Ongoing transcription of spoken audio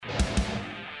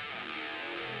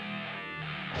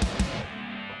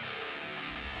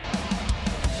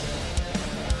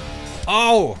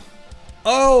Oh,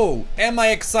 am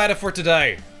I excited for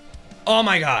today? Oh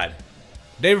my god.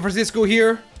 David Francisco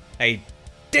here, a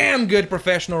damn good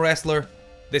professional wrestler.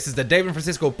 This is the David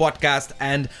Francisco podcast,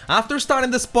 and after starting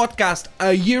this podcast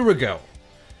a year ago,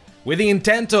 with the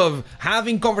intent of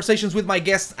having conversations with my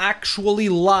guests actually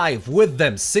live with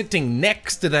them, sitting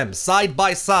next to them, side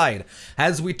by side,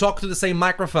 as we talk to the same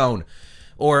microphone,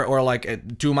 or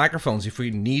like two microphones if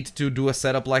we need to do a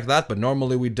setup like that, but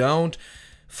normally we don't.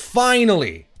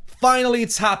 Finally,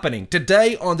 it's happening.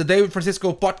 Today on the David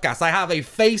Francisco podcast, I have a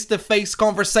face-to-face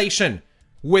conversation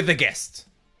with a guest.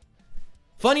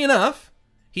 Funny enough,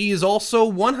 he is also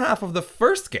one half of the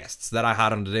first guests that I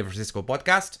had on the David Francisco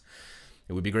podcast.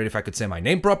 It would be great if I could say my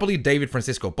name properly. David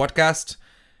Francisco podcast.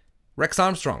 Rex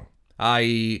Armstrong.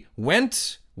 I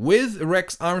went with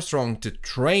Rex Armstrong to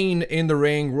train in the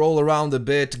ring, roll around a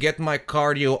bit, get my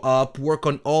cardio up, work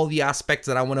on all the aspects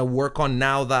that I want to work on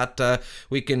now that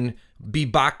we can be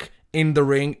back in the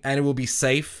ring and it will be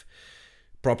safe,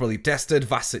 properly tested,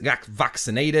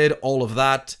 vaccinated, all of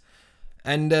that.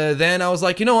 And then I was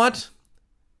like, you know what?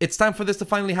 It's time for this to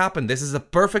finally happen. This is a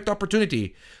perfect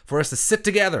opportunity for us to sit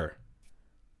together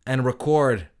and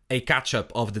record a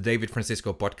catch-up of the David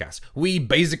Francisco podcast. We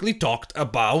basically talked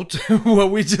about what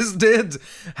we just did,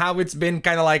 how it's been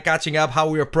kind of like catching up, how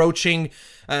we're approaching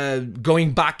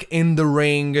going back in the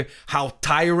ring, how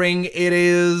tiring it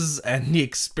is, and the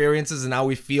experiences and how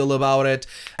we feel about it,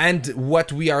 and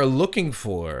what we are looking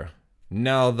for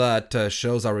now that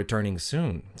shows are returning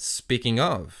soon. Speaking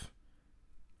of,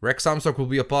 Rex Armstrong will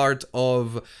be a part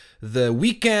of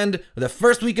the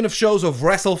first weekend of shows of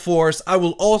WrestleForce. I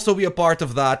will also be a part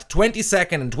of that,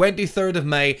 22nd and 23rd of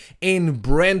May in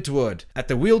Brentwood at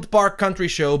the Wheeled Park Country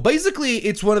Show. Basically,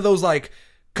 it's one of those like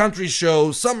country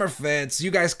shows, summer fits. You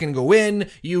guys can go in,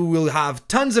 you will have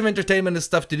tons of entertainment and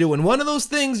stuff to do, and one of those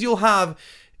things you'll have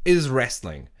is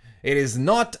wrestling. It is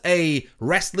not a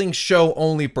wrestling show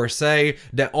only per se.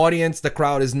 The audience, the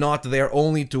crowd is not there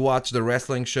only to watch the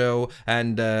wrestling show.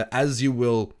 And as you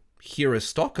will hear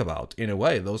us talk about, in a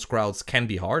way, those crowds can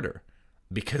be harder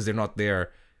because they're not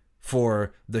there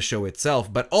for the show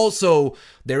itself. But also,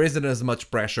 there isn't as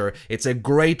much pressure. It's a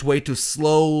great way to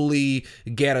slowly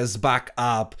get us back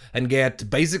up and get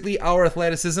basically our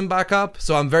athleticism back up.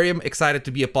 So I'm very excited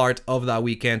to be a part of that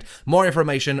weekend. More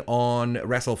information on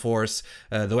WrestleForce,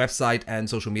 the website and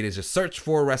social media. Just search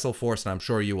for WrestleForce and I'm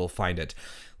sure you will find it.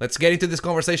 Let's get into this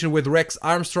conversation with Rex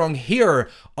Armstrong here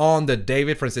on the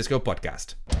David Francisco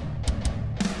podcast.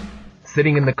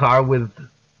 Sitting in the car with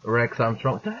Rex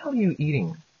Armstrong. What the hell are you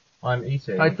eating? I'm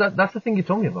eating. That's the thing you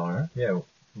told me about, right? Yeah,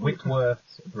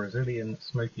 Whitworth's Brazilian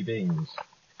smoky beans.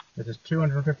 This is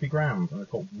 250 grams, and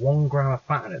it's got 1 gram of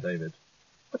fat in it, David.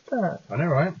 What's that? I know,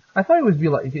 right? I thought it would be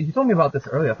like, you told me about this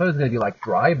earlier, I thought it was going to be like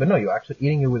dry, but no, you're actually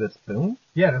eating it with a spoon?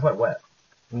 Yeah, it's like wet.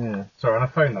 Yeah. Sorry, on a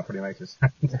phone that pretty makes it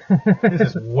sound.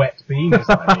 This is wet beans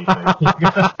that I'm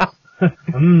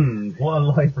eating. What a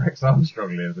life Rex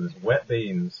Armstrong lives with his wet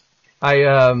beans.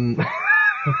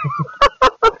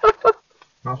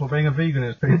 That's what being a vegan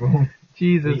is, people.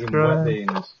 Jesus Eating Christ.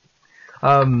 wet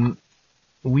beans.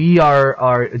 We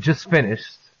are just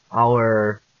finished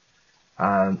our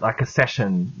like a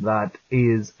session that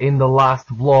is in the last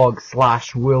vlog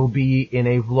 / will be in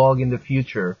a vlog in the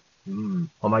future on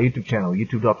my YouTube channel,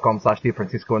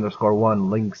 youtube.com/DFrancisco_1,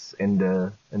 links in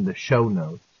the show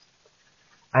notes.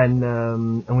 And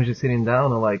we're just sitting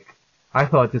down and like, I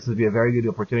thought this would be a very good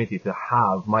opportunity to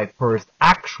have my first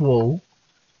actual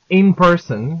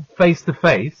in-person,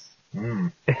 face-to-face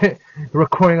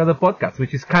recording of the podcast,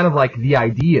 which is kind of like the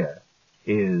idea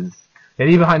is. The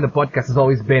idea behind the podcast has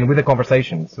always been, with the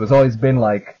conversations, it has always been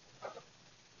like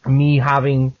me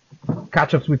having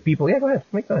catch-ups with people. Yeah, go ahead,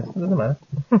 make noise, it doesn't matter.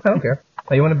 I don't care.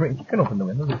 Oh, you can open the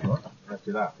windows if you want. Let's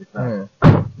do that.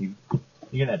 You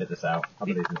can edit this out. I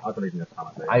believe in your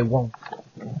talent, David. I won't.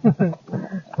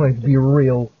 Like, be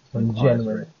real and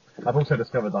genuine. I've also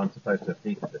discovered that I'm supposed to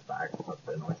feed this bag. That's a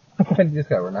bit annoying. When did you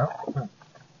discover it now?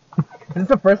 Is this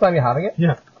the first time you're having it?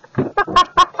 Yeah.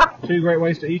 2 great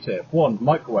ways to eat it. One,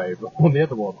 microwave. On the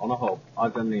other one, on a hob.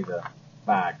 I've done neither.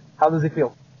 Bag. How does it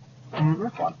feel?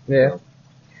 That's fun. Yeah.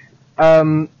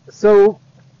 So...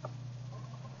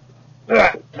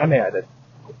 I may edit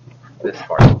this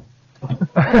part.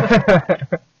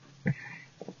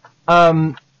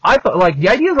 I thought, like, the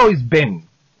idea has always been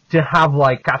to have,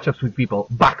 like, catch-ups with people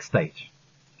backstage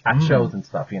at shows and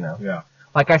stuff, you know? Yeah.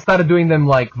 Like, I started doing them,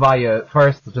 like,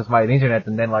 first just via the internet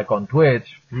and then, like, on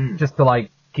Twitch, just to,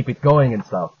 like, keep it going and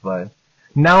stuff. But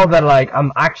now that, like,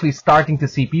 I'm actually starting to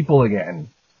see people again,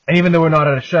 and even though we're not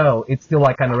at a show, it's still,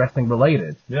 like, kind of wrestling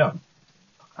related. Yeah.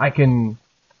 I can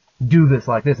do this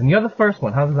like this. And you're the first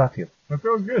one. How does that feel? It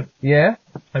feels good. Yeah?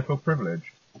 I feel privileged.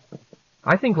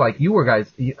 I think, like, you were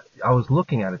guys, I was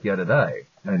looking at it the other day,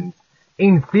 and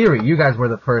in theory, you guys were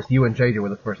the first, you and JJ were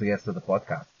the first guests of the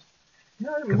podcast.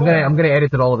 No, Because I'm gonna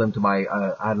edit all of them to my,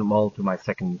 add them all to my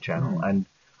second channel, and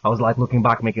I was, like, looking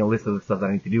back, making a list of the stuff that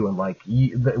I need to do, and, like,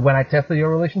 when I tested your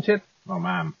relationship, oh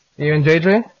man, you and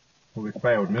JJ, well, we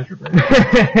failed miserably.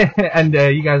 and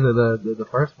you guys are the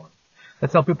first one.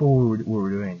 Let's tell people what we're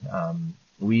doing.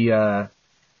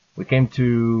 We came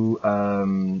to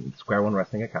Square One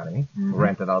Wrestling Academy,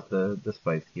 rented out the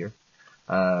space here.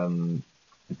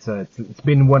 It's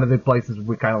been one of the places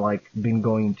we kind of like been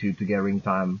going to get ring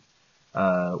time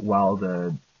while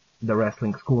the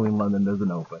wrestling school in London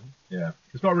doesn't open. Yeah,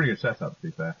 it's not really a setup, to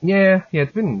be fair. Yeah,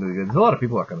 it's been really good. There's a lot of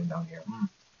people are coming down here,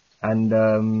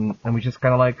 and we just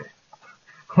kind of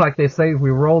like they say,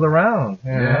 we rolled around.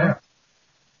 Yeah.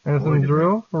 And some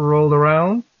drill, rolled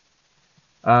around.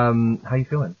 How you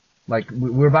feeling? Like,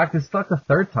 we're back, this is like the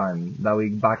third time that we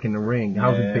back in the ring.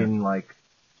 How's it been, like,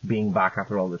 being back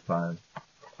after all this time?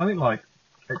 I think, like,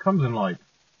 it comes in, like,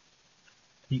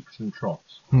 peaks and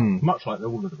troughs. Much like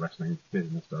all of the wrestling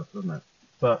business stuff, doesn't it?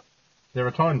 But there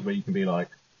are times where you can be like,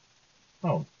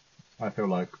 oh, I feel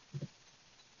like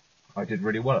I did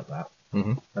really well at that.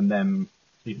 And then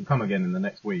you can come again in the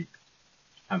next week,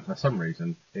 and for some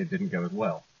reason, it didn't go as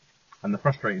well. And the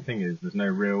frustrating thing is, there's no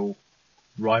real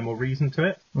rhyme or reason to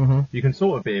it. You can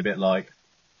sort of be a bit like,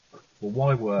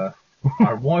 well,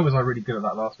 why was I really good at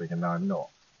that last week and now I'm not?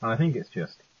 And I think it's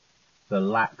just the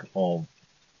lack of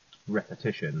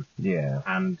repetition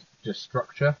and just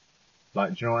structure.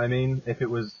 Like, do you know what I mean? If it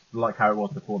was like how it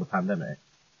was before the pandemic,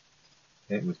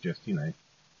 it was just, you know,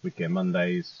 we'd get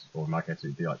Mondays, or in my case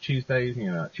it'd be like Tuesdays,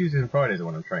 you know, Tuesdays and Fridays are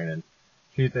when I'm training.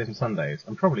 Tuesdays and Sundays.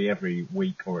 I'm probably every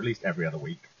week, or at least every other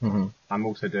week. I'm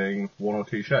also doing 1 or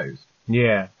 2 shows.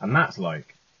 Yeah. And that's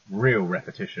like real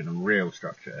repetition and real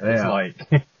structure. It's like,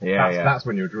 that's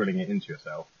when you're drilling it into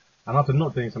yourself. And after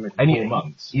not doing something for 4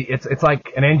 months. It's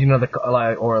like an engine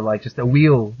or like just a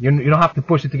wheel. You don't have to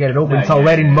push it to get it open. It's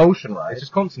already in motion, right? It's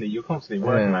just you're constantly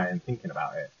working at it and thinking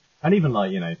about it. And even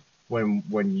like, you know,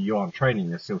 when you aren't training,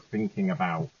 you're still thinking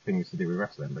about things to do with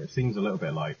wrestling. But it seems a little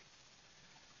bit like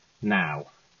now,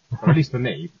 or at least for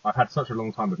me, I've had such a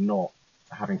long time of not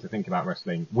having to think about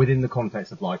wrestling within the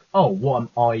context of like, oh, what am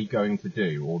I going to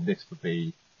do? Or this would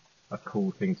be a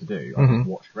cool thing to do. I just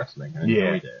watched wrestling and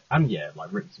enjoyed it. And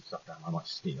like written some stuff down. I might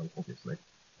steal, obviously.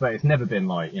 But it's never been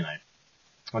like, you know,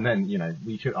 and then, you know,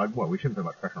 we shouldn't put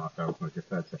much pressure on ourselves when it's your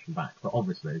third session back. But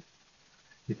obviously,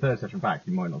 your third session back,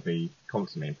 you might not be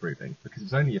constantly improving because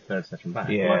it's only your third session back.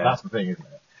 Yeah. Like, that's the thing, isn't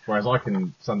it? Whereas I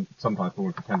can sometimes fall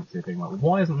into the tendency of being like, well,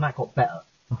 why hasn't that got better?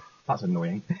 That's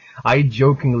annoying. I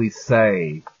jokingly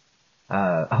say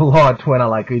a lot when I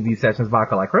like these sessions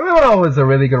back. I like, remember when I was a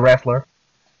really good wrestler?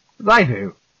 I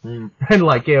do. And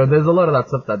like, you know, there's a lot of that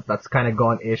stuff that's kind of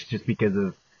gone-ish just because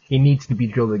of it needs to be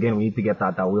drilled again. We need to get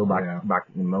that wheel back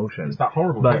in motion. It's that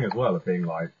horrible thing as well of being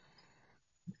like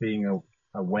being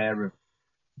aware of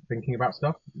thinking about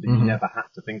stuff that you never had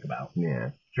to think about. Yeah.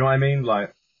 Do you know what I mean?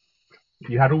 Like,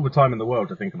 you had all the time in the world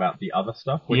to think about the other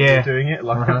stuff when you were doing it.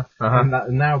 Like,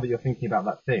 and now that you're thinking about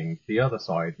that thing, the other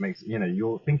side makes, you know,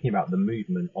 you're thinking about the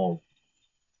movement of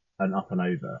an up and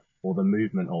over, or the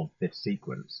movement of this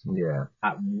sequence. Yeah.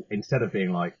 Instead of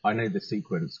being like, I know this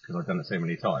sequence because I've done it so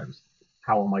many times,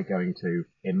 how am I going to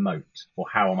emote, or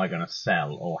how am I going to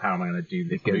sell, or how am I going to do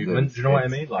this movement? Do you know what I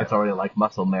mean? Like, it's already like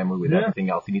muscle memory with everything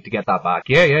else. You need to get that back.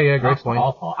 Yeah, great point. The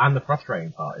hard part, and the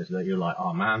frustrating part is that you're like,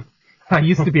 oh man, I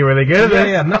used to be really good at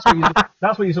it. Yeah, and that's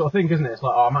what you sort of think, isn't it? It's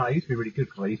like, oh man, I used to be really good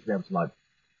because I used to be able to like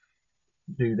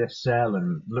do this sell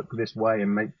and look this way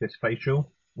and make this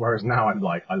facial. Whereas now I'm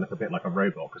like, I look a bit like a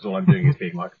robot because all I'm doing is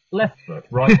being like left foot,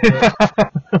 right foot,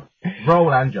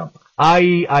 roll and jump.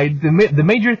 The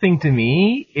major thing to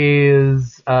me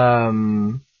is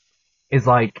being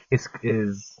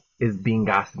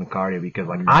gassed in cardio because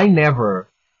like I never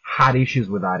had issues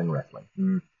with that in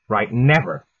wrestling, right?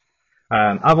 Never.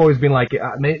 I've always been like,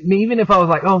 even if I was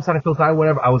like, oh, I'm starting to feel tired,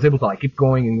 whatever, I was able to like keep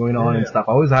going and going on and stuff.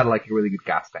 I always had like a really good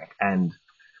gas tank. And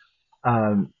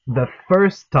the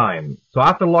first time, so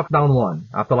after lockdown 1,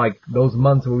 after like those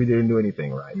months where we didn't do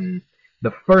anything, right?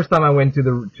 The first time I went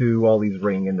to all these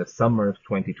ring in the summer of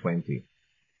 2020,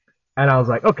 and I was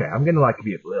like, okay, I'm gonna like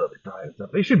be a little bit tired and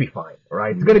stuff. It should be fine,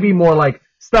 right? It's gonna be more like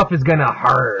stuff is gonna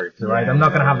hurt, right? I'm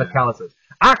not gonna have the calluses.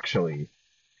 Actually,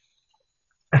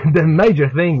 the major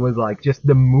thing was like just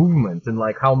the movement and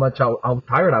like how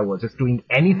tired I was just doing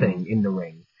anything in the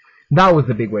ring. That was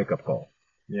the big wake up call.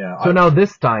 Yeah. So now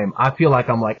this time, I feel like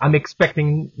I'm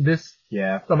expecting this.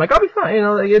 Yeah. So I'm like, I'll be fine. You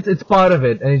know, like, it's part of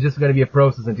it, and it's just going to be a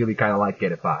process until you kind of like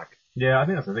get it back. Yeah, I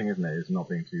think that's the thing, isn't it? Is not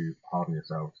being too hard on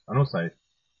yourself. And also,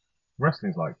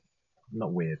 wrestling's like,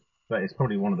 not weird, but it's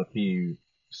probably one of the few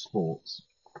sports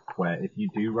where if you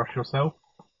do rush yourself,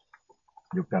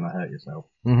 you're gonna hurt yourself.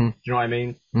 Mm-hmm. Do you know what I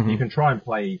mean? Mm-hmm. You can try and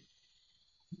play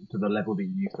to the level that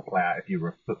you used to play at if you were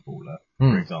a footballer,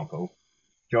 for example.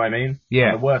 Do you know what I mean? Yeah.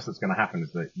 And the worst that's going to happen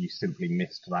is that you simply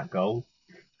missed that goal.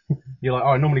 You're like, oh,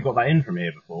 I normally got that in from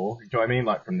here before. Do you know what I mean?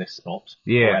 Like from this spot.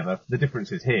 Yeah. Whatever. The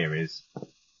difference is here is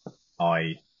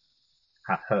I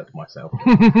have hurt myself.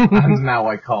 And now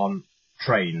I can't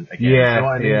train again. Yeah, Do you know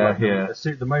what I mean? yeah, Like,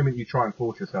 yeah. The moment you try and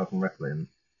force yourself in wrestling,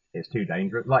 it's too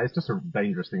dangerous. Like, it's just a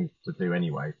dangerous thing to do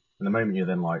anyway. And the moment you're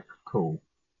then like, cool,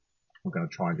 I'm going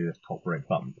to try and do this top rope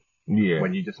bump. Yeah.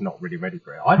 When you're just not really ready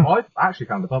for it. I've actually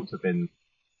found the bumps have been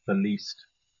the least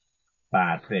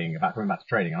bad thing about coming back to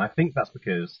training. And I think that's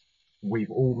because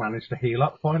we've all managed to heal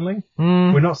up finally.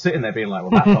 We're not sitting there being like,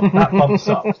 well, that bump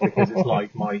sucks because it's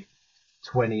like my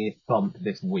 20th bump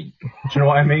this week. Do you know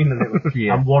what I mean? And, it was,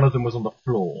 and one of them was on the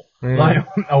floor. Like,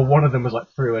 or one of them was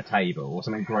like through a table or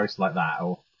something gross like that.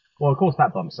 Or, well, of course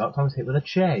that bump sucked. I was hit with a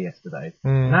chair yesterday.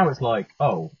 Now it's like,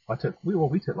 oh, we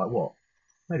took like what?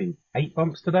 Maybe 8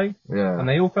 bumps today. Yeah. And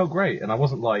they all felt great. And I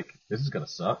wasn't like, this is going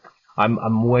to suck.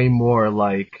 I'm way more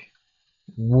like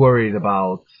worried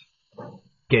about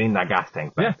getting that gas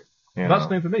tank back. Yeah. That's the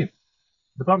thing for me.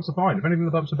 The bumps are fine. If anything,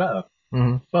 the bumps are better.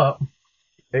 Mm-hmm. But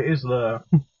it is the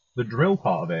drill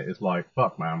part of it is like,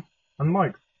 fuck, man. And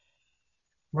like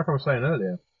I was saying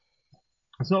earlier,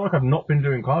 it's not like I've not been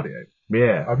doing cardio.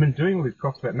 Yeah. I've been doing all these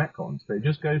CrossFit Metcons, but it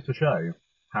just goes to show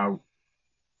how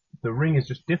the ring is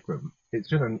just different. It's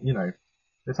just, you know,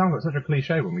 it sounds like such a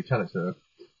cliche when we tell it to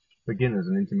beginners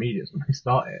and intermediates when they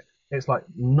start it. It's like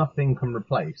nothing can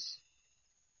replace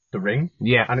the ring.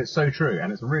 Yeah. And it's so true.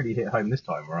 And it's really hit home this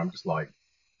time where I'm just like,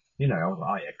 you know, I was like,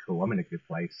 oh yeah, cool, I'm in a good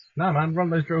place. No, man, run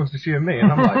those drills just you and me.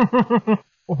 And I'm like,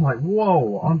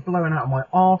 whoa, I'm blowing out of my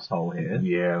arsehole here.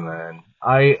 Yeah, man.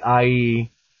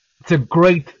 It's a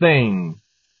great thing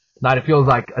that it feels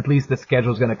like at least the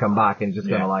schedule's going to come back and just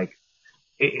going to like,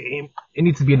 it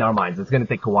needs to be in our minds. It's going to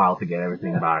take a while to get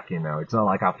everything back, you know. It's not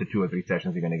like after 2 or 3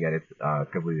 sessions you're going to get it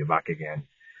completely back again.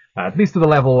 At least to the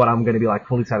level where I'm going to be like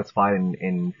fully satisfied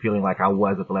and feeling like I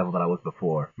was at the level that I was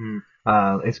before.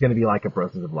 It's going to be like a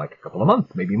process of like a couple of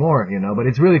months, maybe more, you know. But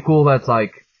it's really cool that's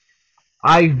like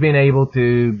I've been able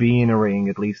to be in a ring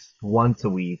at least once a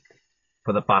week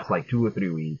for the past like 2 or 3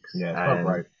 weeks. Yeah, that's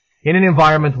right. In an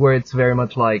environment where it's very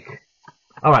much like,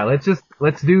 all right,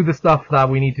 let's do the stuff that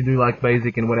we need to do, like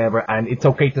basic and whatever, and it's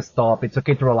okay to stop, it's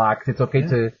okay to relax, it's okay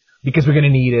to, because we're gonna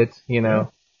need it, you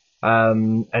know.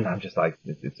 And I'm just like,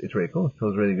 it's really cool. It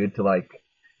feels really good to like,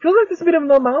 feels like there's a bit of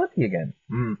normality again.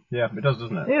 Yeah, it does,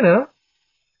 doesn't it? You know,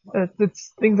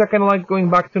 it's things are kind of like going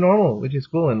back to normal, which is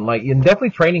cool, and like, and definitely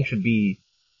training should be.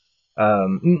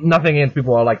 Nothing against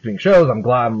people who are like doing shows. I'm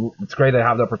glad it's great they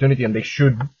have the opportunity, and they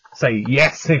should say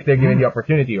yes if they're given the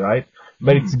opportunity, right?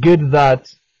 But it's good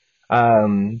that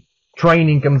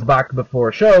training comes back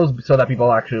before shows so that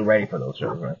people are actually ready for those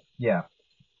shows, right? Yeah.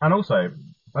 And also,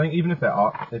 I think even if there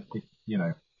are, if you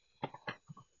know,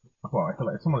 well, I feel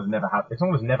like if someone has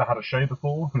never had a show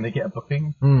before and they get a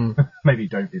booking, maybe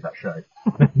don't do that show.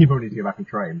 You probably need to go back and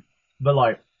train. But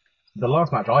like, the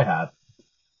last match I had,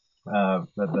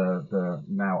 the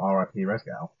now RIP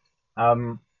Resgal,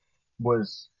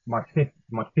 was my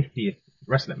 50th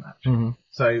wrestling match.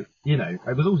 So, you know,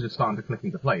 it was all just starting to click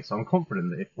into place. So I'm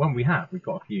confident that when we've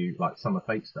got a few, like, Summer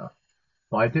Fate stuff.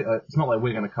 But it's not like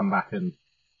we're going to come back and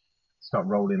start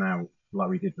rolling out like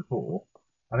we did before.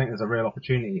 I think there's a real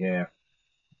opportunity here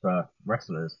for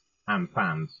wrestlers and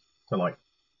fans to, like,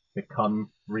 become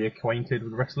reacquainted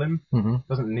with wrestling.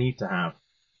 Doesn't need to have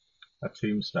a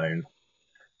tombstone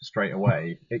straight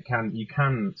away. You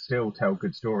can still tell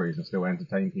good stories and still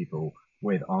entertain people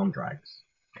with arm drags.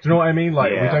 Do you know what I mean?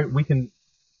 Like, we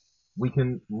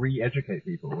can re-educate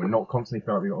people and not constantly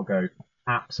feel like we've got to go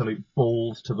absolute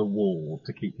balls to the wall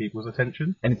to keep people's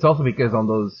attention. And it's also because on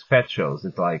those fete shows,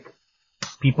 it's like,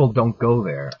 people don't go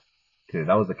there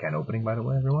that was a can opening, by the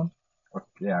way, everyone.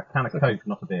 Yeah, a can of Coke,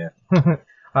 not a beer.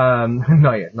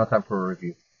 Not yet, not time for a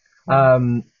review.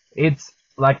 It's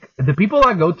like, the people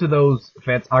that go to those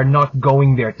fetes are not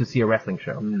going there to see a wrestling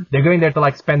show. They're going there to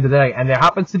like spend the day, and there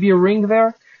happens to be a ring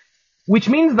there, which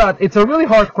means that it's a really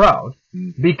hard crowd,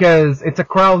 because it's a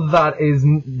crowd that is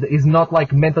not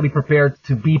like mentally prepared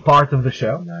to be part of the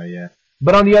show. No, yeah.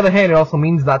 But on the other hand, it also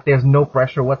means that there's no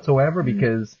pressure whatsoever,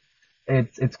 because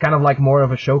it's kind of like more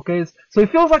of a showcase. So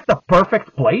it feels like the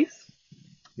perfect place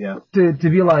Yeah. To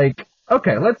be like,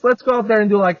 okay, let's go out there and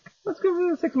do like, let's give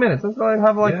it 6 minutes. Let's go and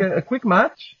have like a quick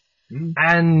match,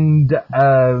 and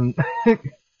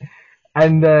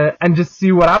and just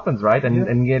see what happens, right?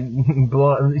 And get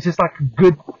blown. It's just like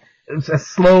good, a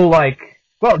slow like,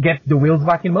 well, get the wheels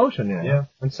back in motion. You know? Yeah,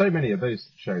 and so many of those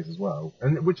shows as well,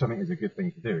 and which I think is a good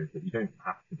thing to do, is that you don't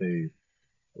have to do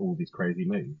all these crazy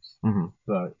moves,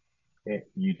 but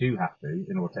you do have to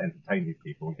in order to entertain these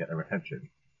people and get their attention.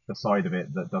 The side of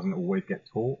it that doesn't always get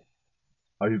taught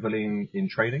overly in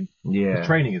training. Yeah, because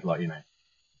training is like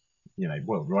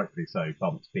well, rightfully so,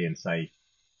 bumps, being safe,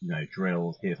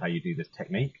 drills. Here's how you do this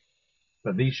technique.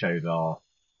 But these shows are,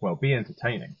 well, be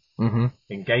entertaining.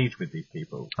 Engage with these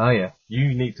people. Oh yeah.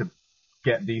 You need to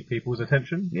get these people's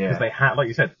attention. Yeah. Because they have, like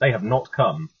you said, they have not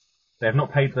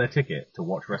paid their ticket to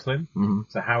watch wrestling.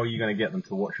 So how are you going to get them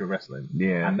to watch your wrestling?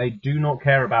 Yeah. And they do not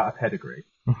care about a pedigree.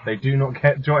 They do not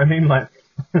care, do you know what I mean? Like,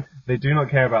 they do not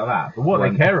care about that. But what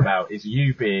they care about is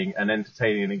you being an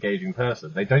entertaining and engaging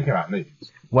person. They don't care about moves.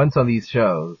 Once on these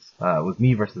shows, was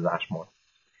me versus Ashmore.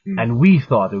 And we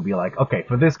thought it would be like, okay,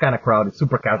 for this kind of crowd, it's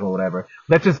super casual, whatever.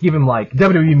 Let's just give him like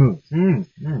WWE moves.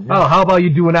 Oh, how about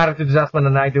you do an attitude adjustment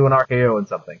and I do an RKO and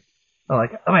something? I'm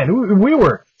like, oh, man, we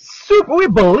were super. We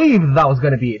believed that was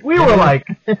gonna be it. We were like,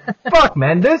 fuck,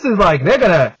 man, this is like they're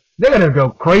gonna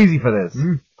go crazy for this.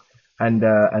 And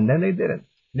then they didn't.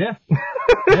 Yeah.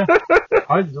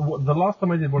 The last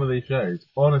time I did one of these shows,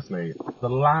 honestly, the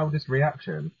loudest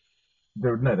reaction.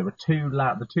 There were two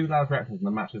loudest reactions in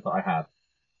the matches that I had.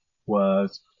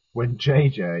 Was when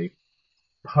JJ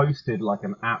posted like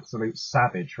an absolute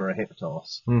savage for a hip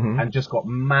toss and just got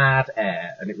mad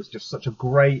air, and it was just such a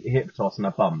great hip toss and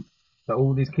a bump that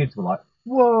all these kids were like,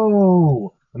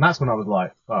 whoa! And that's when I was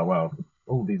like, oh well,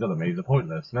 all these other moves are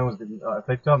pointless. No one's if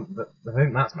they think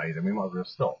that's amazing, we might as well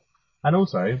just stop. And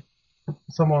also,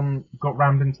 someone got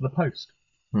rammed into the post,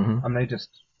 and they just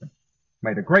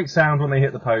made a great sound when they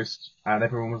hit the post, and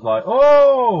everyone was like,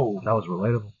 "Oh!" That was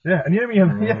relatable. Yeah, and when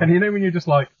you're just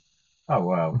like, "Oh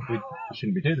well, we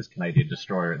shouldn't be doing this Canadian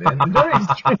Destroyer at the end." You know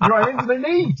what I mean? They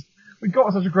need. We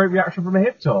got such a great reaction from a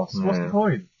hip toss. What's the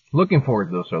point? Looking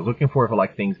forward to those shows. Looking forward for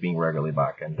like things being regularly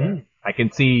back, and I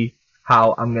can see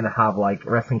how I'm gonna have like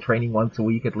wrestling training once a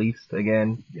week at least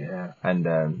again. Yeah, and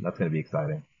that's gonna be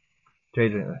exciting.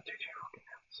 JJ,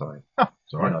 sorry.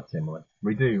 Sorry. We're not similar.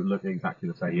 We do look exactly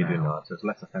the same. You now, do not. So it's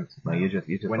less offensive. No, you just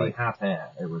when like, he had hair,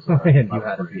 it was. And you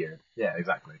had a beard. Yeah,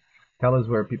 exactly. Tell us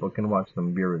where people can watch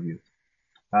some beer reviews.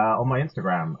 On my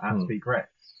Instagram @SpeakRex,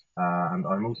 and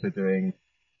I'm also doing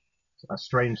a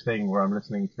strange thing where I'm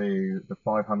listening to the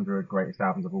 500 greatest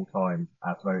albums of all time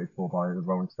as voted for by the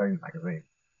Rolling Stones magazine.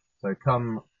 So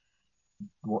come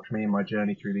watch me in my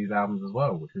journey through these albums as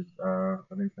well, which is an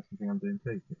interesting thing I'm doing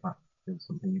too. If that is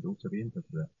something you'd also be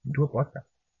interested in. Do a podcast.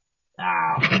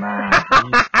 Ah, man.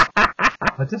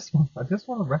 I just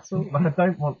want to wrestle. Like, I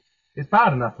don't want. It's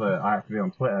bad enough that I have to be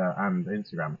on Twitter and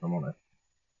Instagram, if I'm honest.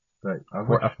 But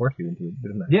I force you into it,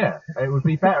 didn't I? Yeah, it would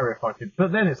be better if I could.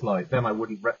 But then it's like, then I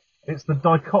wouldn't. It's the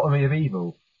dichotomy of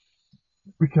evil,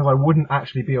 because I wouldn't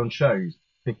actually be on shows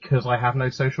because I have no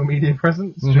social media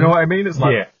presence. Do you know what I mean? It's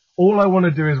like, all I want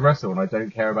to do is wrestle, and I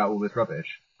don't care about all this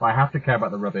rubbish. But I have to care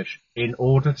about the rubbish in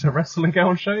order to wrestle and get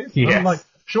on shows. Yes. I'm like,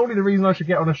 surely the reason I should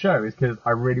get on a show is because I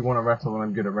really want to wrestle and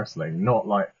I'm good at wrestling, not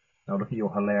like, oh, look at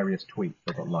your hilarious tweet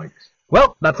that got likes.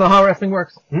 Well, that's not how wrestling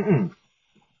works.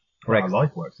 Rex. How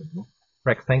life works, isn't it?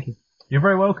 Rex, thank you. You're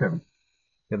very welcome.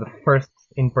 You're the first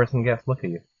in-person guest. Look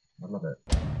at you. I love it.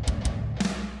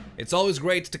 It's always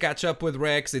great to catch up with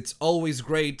Rex. It's always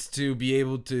great to be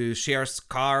able to share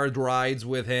card rides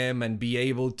with him and be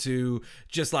able to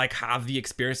just like have the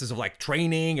experiences of like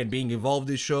training and being involved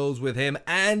in shows with him.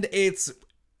 And it's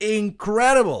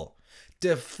incredible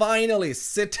to finally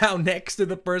sit down next to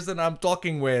the person I'm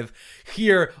talking with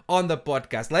here on the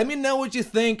podcast. Let me know what you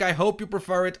think. I hope you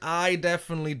prefer it. I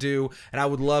definitely do. And I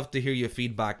would love to hear your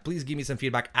feedback. Please give me some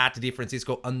feedback at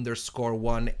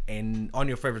DFrancisco_1 on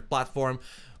your favorite platform.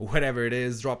 Whatever it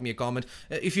is, drop me a comment.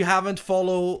 If you haven't,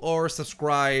 follow or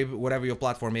subscribe, whatever your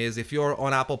platform is. If you're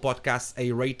on Apple Podcasts,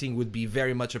 a rating would be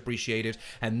very much appreciated.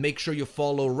 And make sure you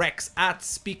follow Rex at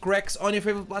SpeakRex on your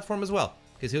favorite platform as well,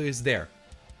 because he is there,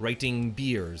 rating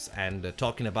beers and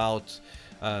talking about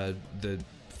the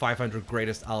 500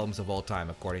 greatest albums of all time,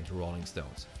 according to Rolling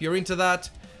Stones. If you're into that,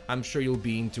 I'm sure you'll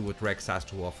be into what Rex has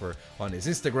to offer on his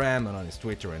Instagram and on his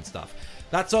Twitter and stuff.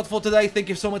 That's all for today. Thank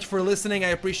you so much for listening. I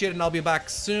appreciate it, and I'll be back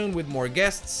soon with more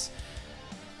guests.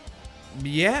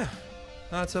 Yeah,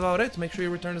 that's about it. Make sure you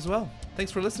return as well.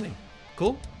 Thanks for listening.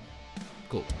 Cool?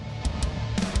 Cool.